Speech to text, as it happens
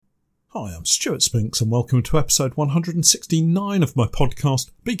Hi, I'm Stuart Spinks and welcome to episode 169 of my podcast,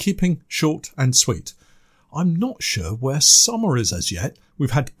 Beekeeping Short and Sweet. I'm not sure where summer is as yet.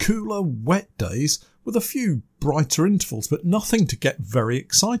 We've had cooler, wet days with a few brighter intervals, but nothing to get very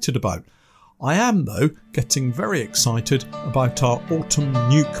excited about. I am, though, getting very excited about our autumn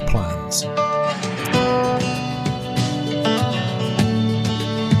nuke plans.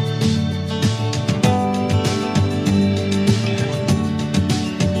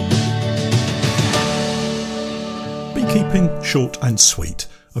 Beekeeping Short and Sweet,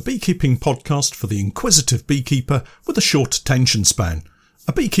 a beekeeping podcast for the inquisitive beekeeper with a short attention span.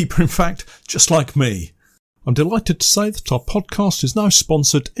 A beekeeper, in fact, just like me. I'm delighted to say that our podcast is now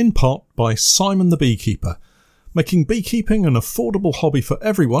sponsored in part by Simon the Beekeeper. Making beekeeping an affordable hobby for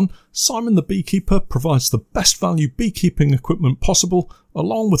everyone, Simon the Beekeeper provides the best value beekeeping equipment possible,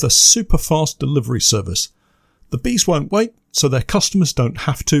 along with a super fast delivery service. The bees won't wait, so their customers don't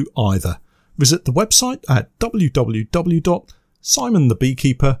have to either. Visit the website at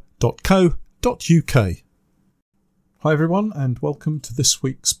www.simonthebeekeeper.co.uk. Hi everyone and welcome to this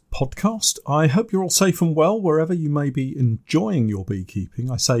week's podcast. I hope you're all safe and well wherever you may be enjoying your beekeeping.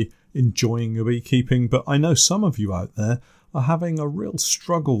 I say enjoying your beekeeping, but I know some of you out there are having a real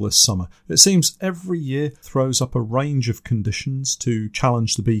struggle this summer. It seems every year throws up a range of conditions to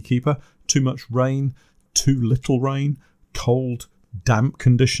challenge the beekeeper. Too much rain, too little rain, cold, damp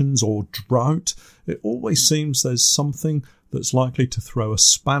conditions or drought. It always seems there's something that's likely to throw a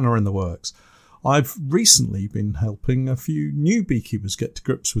spanner in the works. I've recently been helping a few new beekeepers get to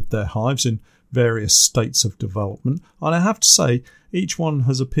grips with their hives in various states of development, and I have to say each one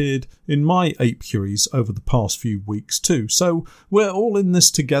has appeared in my apiaries over the past few weeks too. So we're all in this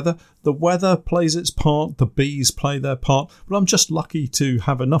together. The weather plays its part, the bees play their part, but I'm just lucky to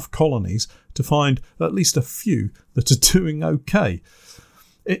have enough colonies to find at least a few that are doing okay.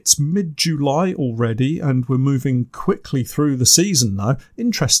 It's mid-July already and we're moving quickly through the season now.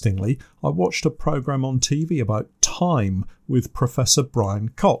 Interestingly, I watched a programme on TV about time with Professor Brian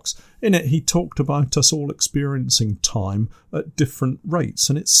Cox. In it, he talked about us all experiencing time at different rates,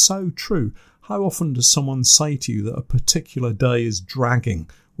 and it's so true. How often does someone say to you that a particular day is dragging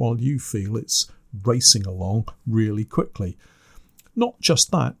while you feel it's racing along really quickly? Not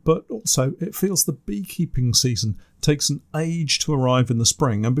just that, but also it feels the beekeeping season takes an age to arrive in the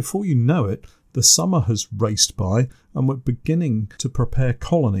spring, and before you know it, the summer has raced by and we're beginning to prepare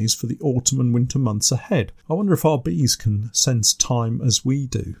colonies for the autumn and winter months ahead. I wonder if our bees can sense time as we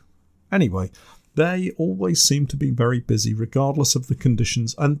do. Anyway, they always seem to be very busy regardless of the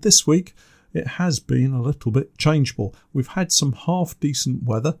conditions, and this week it has been a little bit changeable. We've had some half-decent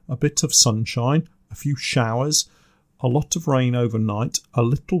weather, a bit of sunshine, a few showers, a lot of rain overnight, a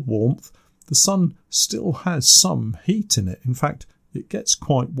little warmth. The sun still has some heat in it. In fact, it gets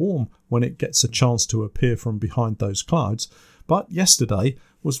quite warm when it gets a chance to appear from behind those clouds. But yesterday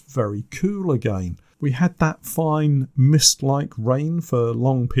was very cool again. We had that fine mist-like rain for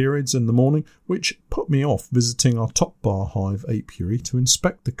long periods in the morning, which put me off visiting our top bar hive apiary to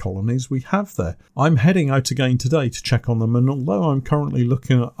inspect the colonies we have there. I'm heading out again today to check on them, and although I'm currently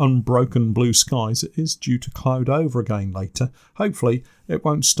looking at unbroken blue skies, it is due to cloud over again later. Hopefully it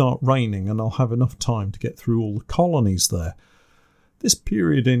won't start raining and I'll have enough time to get through all the colonies there. This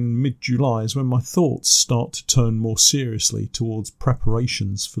period in mid-July is when my thoughts start to turn more seriously towards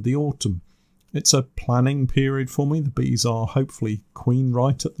preparations for the autumn. It's a planning period for me. The bees are hopefully queen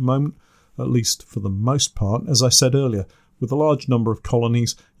right at the moment, at least for the most part. As I said earlier, with a large number of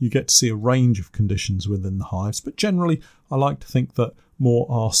colonies, you get to see a range of conditions within the hives, but generally I like to think that more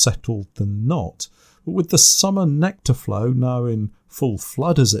are settled than not. But with the summer nectar flow now in full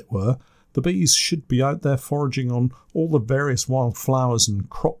flood, as it were, the bees should be out there foraging on all the various wild flowers and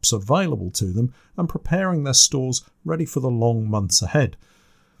crops available to them and preparing their stores ready for the long months ahead.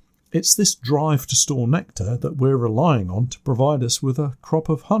 It's this drive to store nectar that we're relying on to provide us with a crop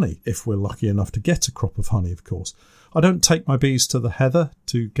of honey, if we're lucky enough to get a crop of honey, of course. I don't take my bees to the heather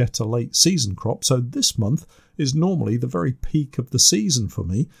to get a late season crop, so this month is normally the very peak of the season for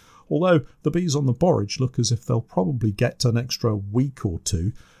me, although the bees on the borage look as if they'll probably get an extra week or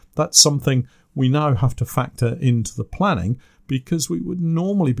two. That's something we now have to factor into the planning because we would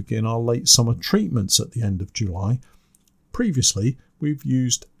normally begin our late summer treatments at the end of July. Previously, we've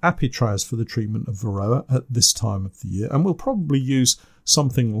used Apitraz for the treatment of Varroa at this time of the year, and we'll probably use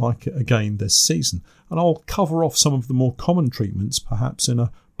something like it again this season. And I'll cover off some of the more common treatments perhaps in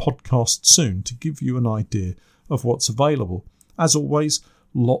a podcast soon to give you an idea of what's available. As always,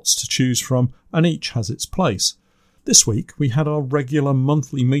 lots to choose from, and each has its place. This week we had our regular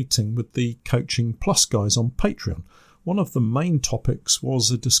monthly meeting with the Coaching Plus guys on Patreon. one of the main topics was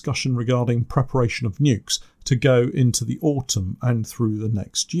a discussion regarding preparation of nukes to go into the autumn and through the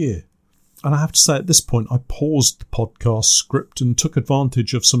next year. And I have to say at this point I paused the podcast script and took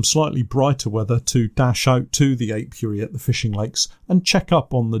advantage of some slightly brighter weather to dash out to the apiary at the fishing lakes and check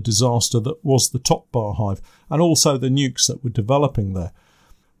up on the disaster that was the Top Bar hive and also the nukes that were developing there.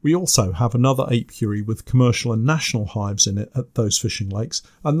 We also have another apiary with commercial and national hives in it at those fishing lakes,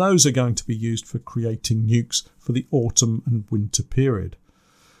 and those are going to be used for creating nukes for the autumn and winter period.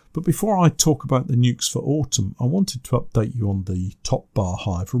 But before I talk about the nukes for autumn, I wanted to update you on the Top Bar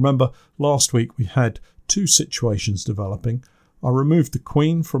hive. Remember, last week we had two situations developing. I removed the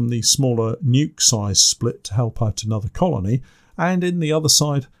queen from the smaller nuke size split to help out another colony, and in the other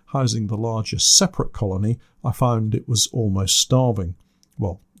side, housing the larger separate colony, I found it was almost starving.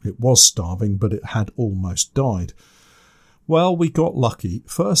 Well, it was starving, but it had almost died. Well, we got lucky.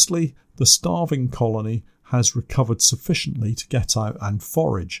 Firstly, the starving colony has recovered sufficiently to get out and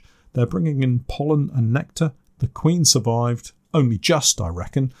forage. They're bringing in pollen and nectar. The queen survived, only just I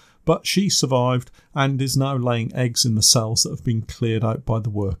reckon, but she survived and is now laying eggs in the cells that have been cleared out by the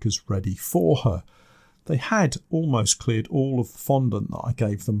workers ready for her. They had almost cleared all of the fondant that I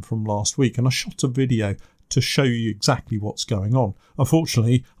gave them from last week, and I shot a video to show you exactly what's going on.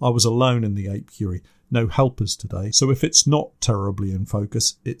 Unfortunately, I was alone in the apiary, no helpers today, so if it's not terribly in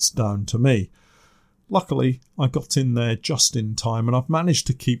focus, it's down to me. Luckily, I got in there just in time and I've managed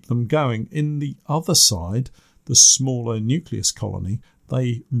to keep them going. In the other side, the smaller nucleus colony,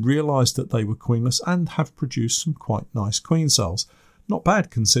 they realised that they were queenless and have produced some quite nice queen cells. Not bad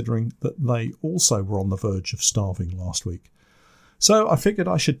considering that they also were on the verge of starving last week. So I figured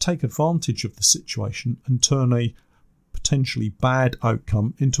I should take advantage of the situation and turn a potentially bad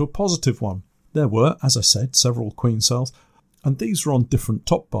outcome into a positive one. There were, as I said, several queen cells, and these were on different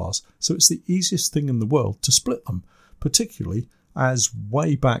top bars, so it's the easiest thing in the world to split them, particularly as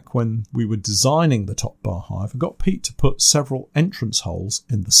way back when we were designing the Top Bar hive, I got Pete to put several entrance holes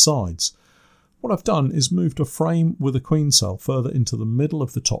in the sides. What I've done is moved a frame with a queen cell further into the middle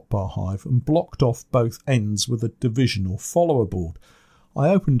of the Top Bar hive and blocked off both ends with a division or follower board. I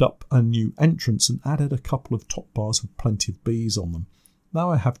opened up a new entrance and added a couple of top bars with plenty of bees on them.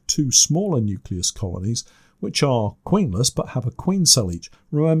 Now I have two smaller nucleus colonies which are queenless but have a queen cell each.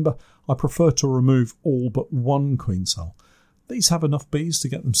 Remember, I prefer to remove all but one queen cell. These have enough bees to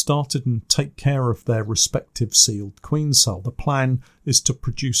get them started and take care of their respective sealed queen cell. The plan is to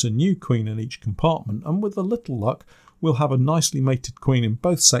produce a new queen in each compartment, and with a little luck, we'll have a nicely mated queen in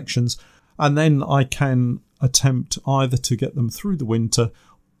both sections, and then I can attempt either to get them through the winter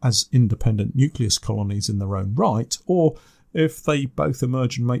as independent nucleus colonies in their own right, or if they both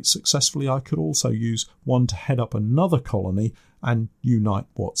emerge and mate successfully, I could also use one to head up another colony and unite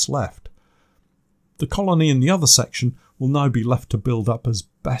what's left. The colony in the other section will now be left to build up as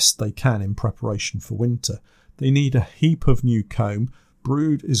best they can in preparation for winter. They need a heap of new comb.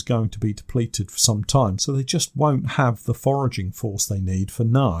 Brood is going to be depleted for some time, so they just won't have the foraging force they need for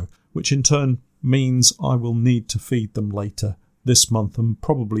now, which in turn means I will need to feed them later this month and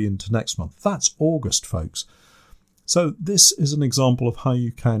probably into next month. That's August, folks. So this is an example of how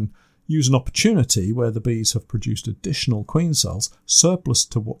you can use an opportunity where the bees have produced additional queen cells, surplus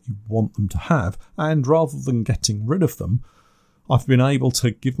to what you want them to have, and rather than getting rid of them, I've been able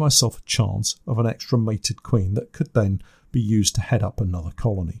to give myself a chance of an extra mated queen that could then be used to head up another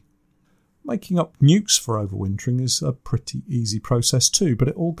colony. Making up nukes for overwintering is a pretty easy process too, but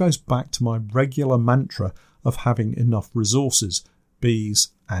it all goes back to my regular mantra of having enough resources, bees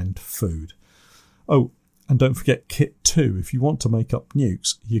and food. Oh, and don't forget kit too. If you want to make up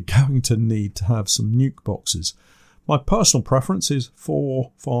nukes, you're going to need to have some nuke boxes. My personal preference is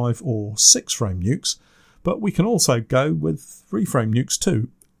 4, 5 or 6 frame nukes, but we can also go with 3 frame nukes too.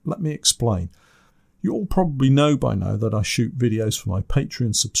 Let me explain. You all probably know by now that I shoot videos for my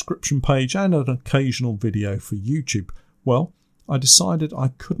Patreon subscription page and an occasional video for YouTube. Well, I decided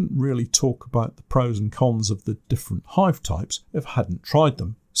I couldn't really talk about the pros and cons of the different hive types if I hadn't tried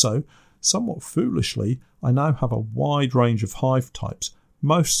them. So, somewhat foolishly, I now have a wide range of hive types,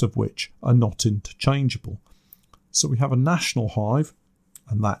 most of which are not interchangeable. So we have a national hive,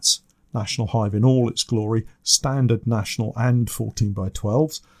 and that's national hive in all its glory, standard national and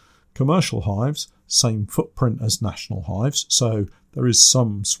 14x12s. Commercial hives, same footprint as national hives, so there is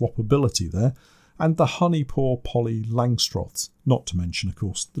some swappability there. And the honeypore poly Langstroths, not to mention, of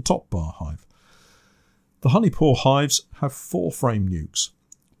course, the Top Bar hive. The honeypore hives have 4 frame nukes.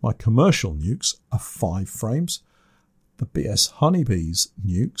 My commercial nukes are 5 frames. The BS Honeybees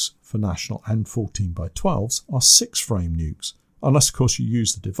nukes for national and 14x12s are 6 frame nukes, unless of course you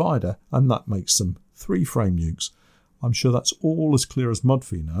use the divider, and that makes them 3 frame nukes. I'm sure that's all as clear as mud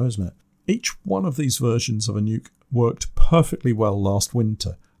for you now, isn't it? Each one of these versions of a nuke worked perfectly well last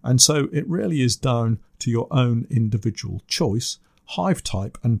winter, and so it really is down to your own individual choice, hive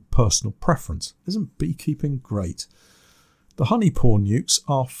type and personal preference. Isn't beekeeping great? The honeypore nukes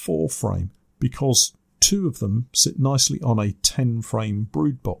are 4-frame because 2 of them sit nicely on a 10-frame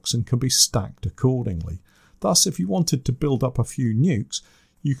brood box and can be stacked accordingly. Thus, if you wanted to build up a few nukes,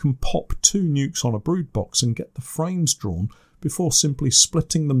 you can pop 2 nukes on a brood box and get the frames drawn before simply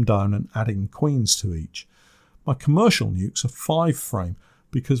splitting them down and adding queens to each. My commercial nukes are 5-frame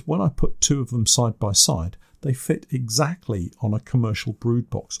because when I put 2 of them side by side, they fit exactly on a commercial brood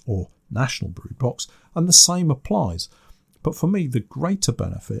box or national brood box, and the same applies. But for me, the greater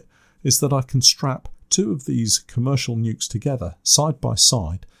benefit is that I can strap 2 of these commercial nukes together side by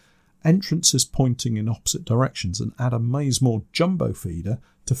side, entrances pointing in opposite directions, and add a Maisemore jumbo feeder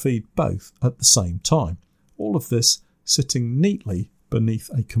to feed both at the same time. All of this sitting neatly beneath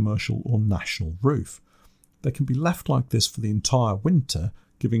a commercial or national roof. They can be left like this for the entire winter,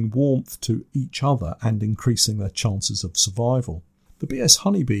 giving warmth to each other and increasing their chances of survival. The BS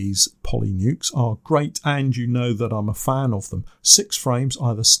Honeybees poly nukes are great, and you know that I'm a fan of them. 6 frames,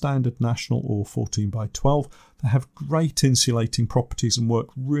 either standard national or 14x12. They have great insulating properties and work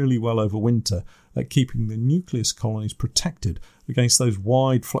really well over winter at keeping the nucleus colonies protected against those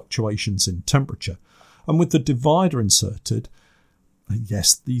wide fluctuations in temperature. And with the divider inserted,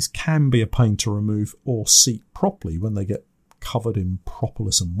 yes, these can be a pain to remove or seat properly when they get covered in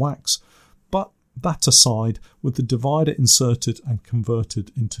propolis and wax. But that aside, with the divider inserted and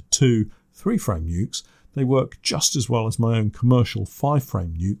converted into 2 3-frame nukes, they work just as well as my own commercial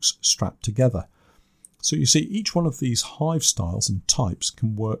 5-frame nukes strapped together. So you see, each one of these hive styles and types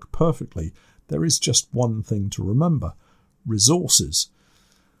can work perfectly. There is just one thing to remember: resources.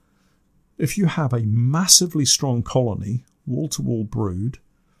 If you have a massively strong colony, wall-to-wall brood,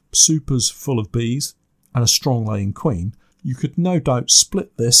 supers full of bees, and a strong laying queen, you could no doubt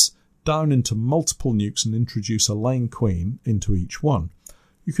split this down into multiple nukes and introduce a laying queen into each one.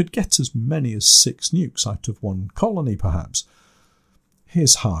 You could get as many as 6 nukes out of one colony, perhaps.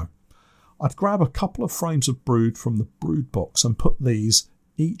 Here's how. I'd grab a couple of frames of brood from the brood box and put these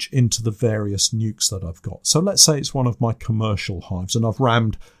each into the various nukes that I've got. So let's say it's one of my commercial hives and I've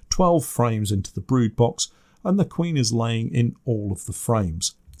rammed 12 frames into the brood box and the queen is laying in all of the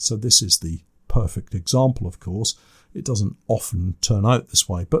frames. So this is the perfect example, of course. It doesn't often turn out this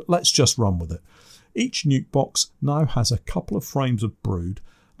way, but let's just run with it. Each nuke box now has a couple of frames of brood,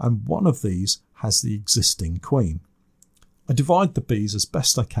 and one of these has the existing queen. I divide the bees as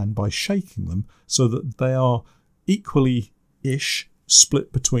best I can by shaking them so that they are equally-ish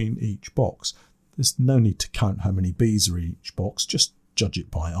split between each box. There's no need to count how many bees are in each box, just judge it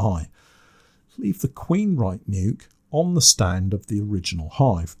by eye. Leave the queen right nuke on the stand of the original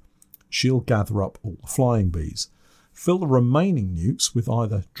hive. She'll gather up all the flying bees. Fill the remaining nukes with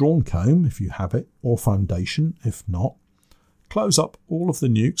either drawn comb, if you have it, or foundation, if not. Close up all of the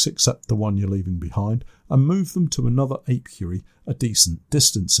nukes except the one you're leaving behind and move them to another apiary a decent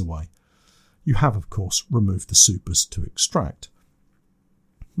distance away. You have, of course, removed the supers to extract.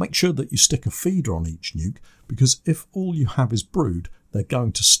 Make sure that you stick a feeder on each nuke, because if all you have is brood, they're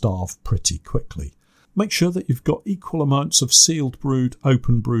going to starve pretty quickly. Make sure that you've got equal amounts of sealed brood,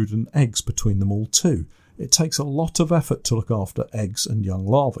 open brood and eggs between them all too. It takes a lot of effort to look after eggs and young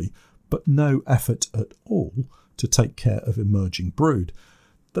larvae, but no effort at all to take care of emerging brood.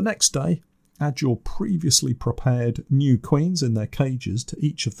 The next day, add your previously prepared new queens in their cages to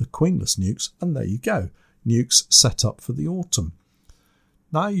each of the queenless nukes, and there you go, nukes set up for the autumn.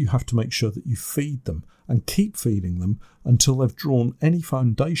 Now you have to make sure that you feed them and keep feeding them until they've drawn any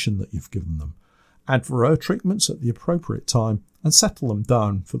foundation that you've given them. Add varroa treatments at the appropriate time and settle them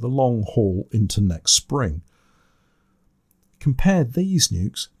down for the long haul into next spring. Compare these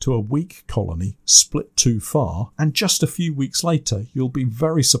nukes to a weak colony split too far, and just a few weeks later you'll be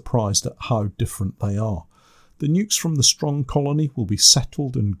very surprised at how different they are. The nukes from the strong colony will be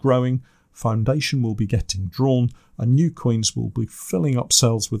settled and growing, foundation will be getting drawn, and new queens will be filling up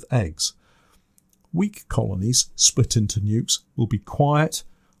cells with eggs. Weak colonies split into nukes will be quiet,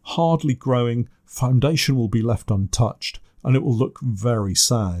 hardly growing, foundation will be left untouched, and it will look very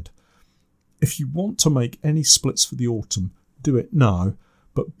sad. If you want to make any splits for the autumn, do it now,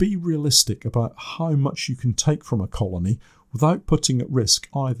 but be realistic about how much you can take from a colony without putting at risk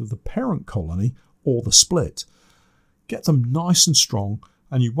either the parent colony or the split. Get them nice and strong,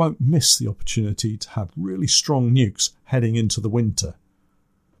 and you won't miss the opportunity to have really strong nukes heading into the winter.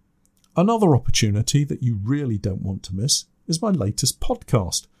 Another opportunity that you really don't want to miss is my latest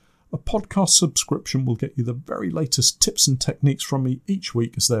podcast. a podcast subscription will get you the very latest tips and techniques from me each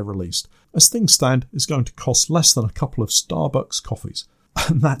week as they're released. As things stand, it's going to cost less than a couple of Starbucks coffees.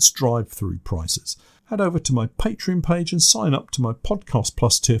 And that's drive-through prices. Head over to my Patreon page and sign up to my Podcast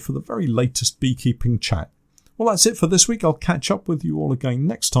Plus tier for the very latest beekeeping chat. Well, that's it for this week. I'll catch up with you all again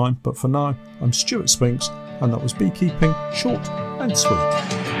next time. But for now, I'm Stuart Spinks, and that was Beekeeping Short and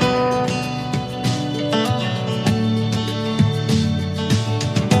Sweet.